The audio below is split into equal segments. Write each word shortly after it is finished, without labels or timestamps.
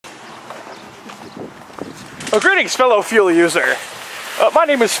Well, greetings, fellow fuel user. My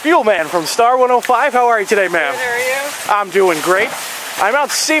name is Fuelman from Star 105. How are you today, ma'am? Good, how are you? I'm doing great. I'm out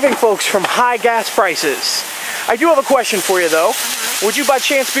saving folks from high gas prices. I do have a question for you, though. Would you by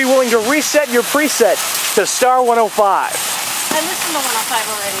chance be willing to reset your preset to Star 105? I listened to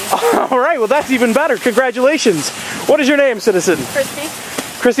 105 already. All right, well, that's even better. Congratulations. What is your name, citizen? Christy?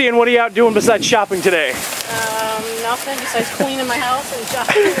 Christy, and what are you out doing besides shopping today? Nothing besides cleaning my house and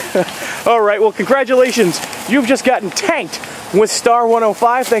shopping. All right, well, congratulations. You've just gotten tanked with Star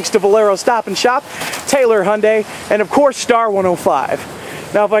 105 thanks to Valero Stop and Shop, Taylor Hyundai, and of course Star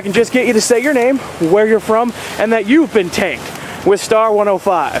 105. Now, if I can just get you to say your name, where you're from, and that you've been tanked with Star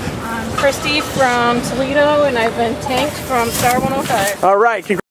 105. I'm Christy from Toledo, and I've been tanked from Star 105. All right.